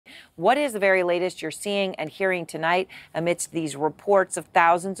What is the very latest you're seeing and hearing tonight amidst these reports of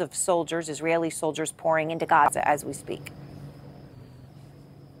thousands of soldiers, Israeli soldiers, pouring into Gaza as we speak?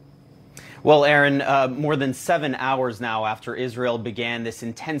 Well, Erin, more than 7 hours now after Israel began this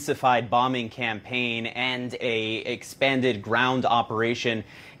intensified bombing campaign and a expanded ground operation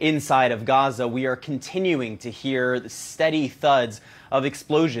inside of Gaza, we are continuing to hear steady thuds of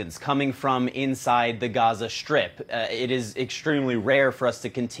explosions coming from inside the Gaza Strip. It is extremely rare for us to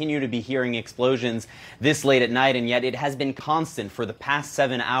continue to be hearing explosions this late at night, and yet it has been constant for the past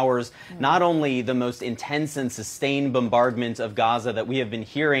 7 hours. Not only the most intense and sustained bombardment of Gaza that we have been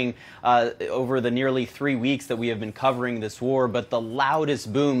hearing over the nearly 3 weeks that we have been covering this war, but the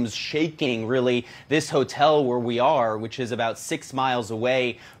loudest booms shaking really this hotel where we are, which is about 6 miles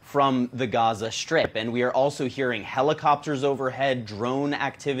away from the Gaza Strip. And we are also hearing helicopters overhead, drone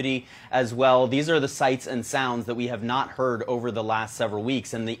activity as well. These are the sights and sounds that we have not heard over the last several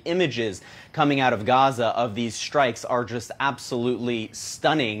weeks. And the images coming out of Gaza of these strikes are just absolutely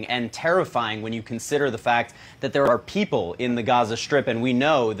stunning and terrifying when you consider the fact that there are people in the Gaza Strip. And we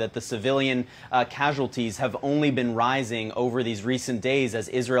know that the civilian casualties have only been rising over these recent days as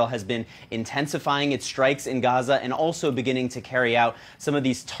Israel has been intensifying its strikes in Gaza and also beginning to carry out some of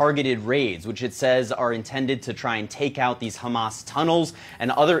these targeted raids, which it says are intended to try and take out these Hamas tunnels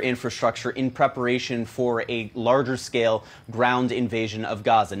and other infrastructure in preparation for a larger scale ground invasion of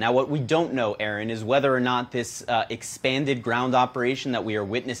Gaza. Now, what we don't know, Erin, is whether or not this expanded ground operation that we are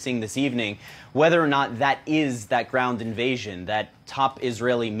witnessing this evening, whether or not that is that ground invasion that top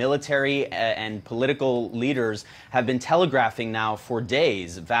Israeli military and political leaders have been telegraphing now for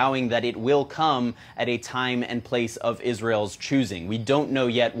days, vowing that it will come at a time and place of Israel's choosing. We don't know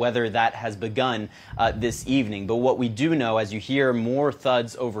yet whether that has begun this evening, but what we do know, as you hear more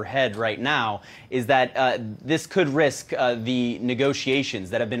thuds overhead right now, is that this could risk the negotiations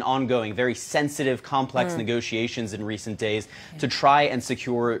that have been ongoing, very sensitive, complex negotiations in recent days, to try and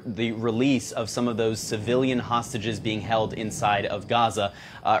secure the release of some of those civilian hostages being held inside of Gaza.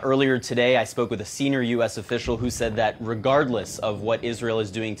 Earlier today, I spoke with a senior U.S. official who said that regardless of what Israel is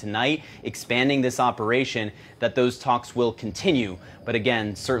doing tonight, expanding this operation, that those talks will continue. But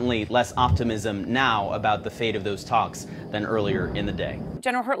again, certainly less optimism now about the fate of those talks than earlier in the day.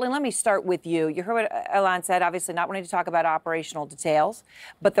 General Hertling, let me start with you. You heard what Elan said, obviously not wanting to talk about operational details,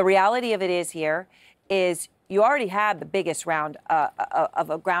 but the reality of it is here is you already had the biggest round of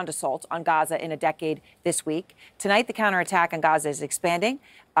a ground assault on Gaza in a decade this week. Tonight, the counterattack on Gaza is expanding.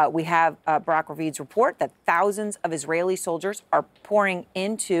 We have Barak Ravid's report that thousands of Israeli soldiers are pouring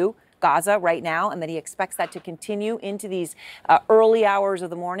into Gaza right now, and that he expects that to continue into these early hours of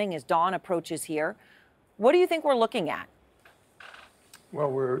the morning as dawn approaches here. What do you think we're looking at?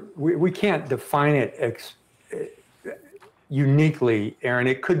 Well, we can't define it uniquely, Erin.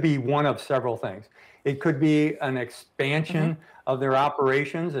 It could be one of several things. It could be an expansion of their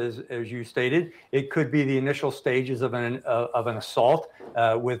operations, as you stated. It could be the initial stages of an assault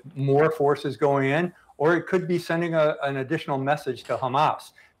with more forces going in, or it could be sending an additional message to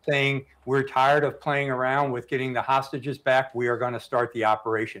Hamas saying, we're tired of playing around with getting the hostages back. We are going to start the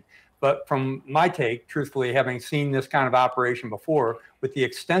operation. But from my take, truthfully, having seen this kind of operation before, with the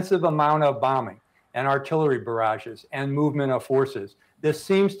extensive amount of bombing and artillery barrages and movement of forces, this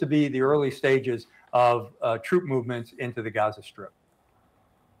seems to be the early stages of troop movements into the Gaza Strip.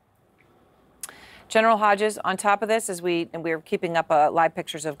 General Hodges, on top of this, as we're keeping up live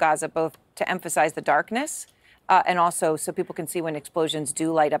pictures of Gaza, both to emphasize the darkness and also so people can see when explosions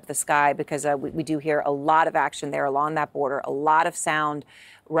do light up the sky, because we do hear a lot of action there along that border, a lot of sound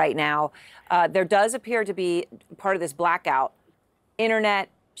right now. There does appear to be part of this blackout, internet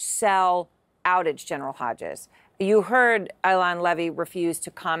cell outage, General Hodges. You heard Ilan Levy refuse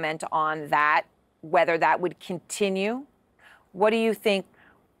to comment on that, whether that would continue. What do you think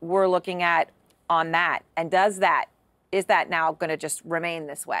we're looking at on that? And is that now going to just remain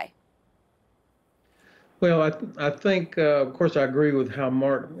this way? Well, I think, of course, I agree with how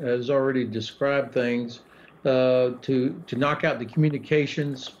Mark has already described things. To knock out the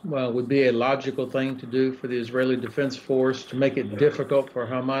communications would be a logical thing to do for the Israeli Defense Force, to make it difficult for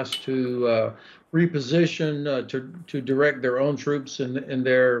Hamas to reposition, to direct their own troops in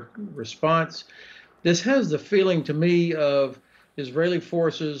their response. This has the feeling to me of Israeli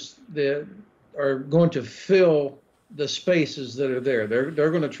forces that are going to fill the spaces that are there. They're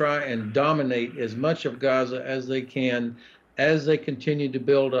going to try and dominate as much of Gaza as they can as they continue to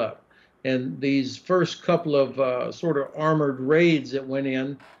build up. And these first couple of sort of armored raids that went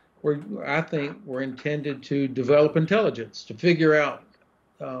in I think, were intended to develop intelligence, to figure out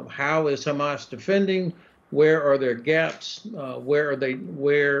how is Hamas defending, where are there gaps, where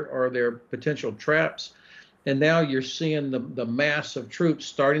are there potential traps, and now you're seeing the mass of troops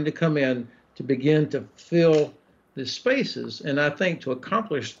starting to come in to begin to fill the spaces. And I think to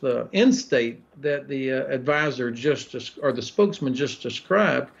accomplish the end state that the advisor or the spokesman just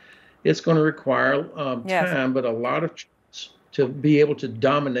described, it's going to require Yes. time, but a lot of troops to be able to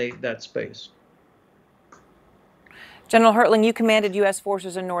dominate that space. General Hertling, you commanded U.S.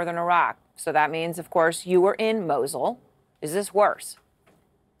 forces in northern Iraq. So that means, of course, you were in Mosul. Is this worse?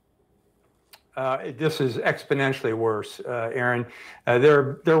 This is exponentially worse, Erin.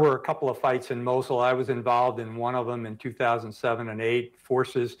 There were a couple of fights in Mosul. I was involved in one of them in 2007 and 8.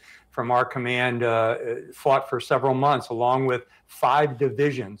 Forces from our command fought for several months, along with 5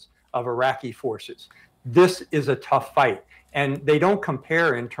 divisions of Iraqi forces. This is a tough fight, and they don't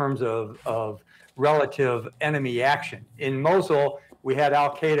compare in terms of relative enemy action. In Mosul, we had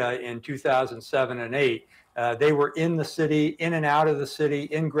Al-Qaeda in 2007 and 8. They were in the city, in and out of the city,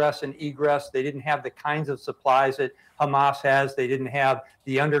 ingress and egress. They didn't have the kinds of supplies that Hamas has. They didn't have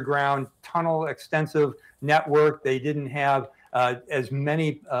the underground tunnel extensive network. They didn't have as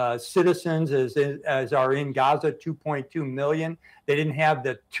many citizens as are in Gaza, 2.2 million. They didn't have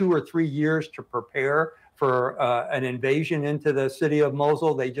the 2 or 3 years to prepare for an invasion into the city of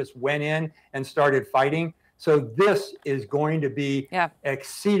Mosul. They just went in and started fighting. So this is going to be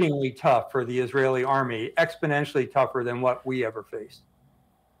exceedingly tough for the Israeli army, exponentially tougher than what we ever faced.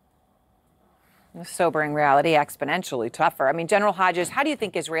 Sobering reality, exponentially tougher. I mean, General Hodges, how do you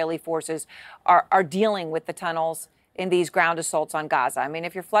think Israeli forces are dealing with the tunnels in these ground assaults on Gaza? I mean,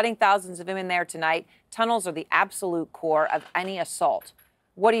 if you're flooding thousands of women there tonight, tunnels are the absolute core of any assault.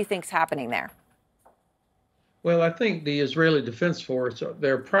 What do you think's happening there? Well, I think the Israeli Defense Force,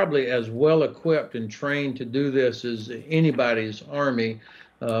 they're probably as well equipped and trained to do this as anybody's army.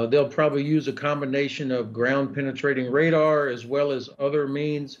 They'll probably use a combination of ground penetrating radar as well as other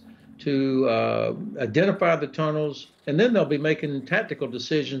means to identify the tunnels. And then they'll be making tactical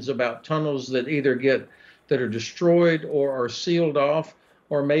decisions about tunnels that either that are destroyed or are sealed off,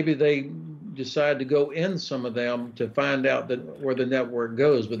 or maybe they decide to go in some of them to find out where the network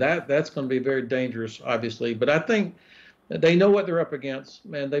goes. But that's going to be very dangerous, obviously. But I think they know what they're up against,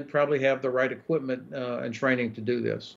 and they probably have the right equipment and training to do this.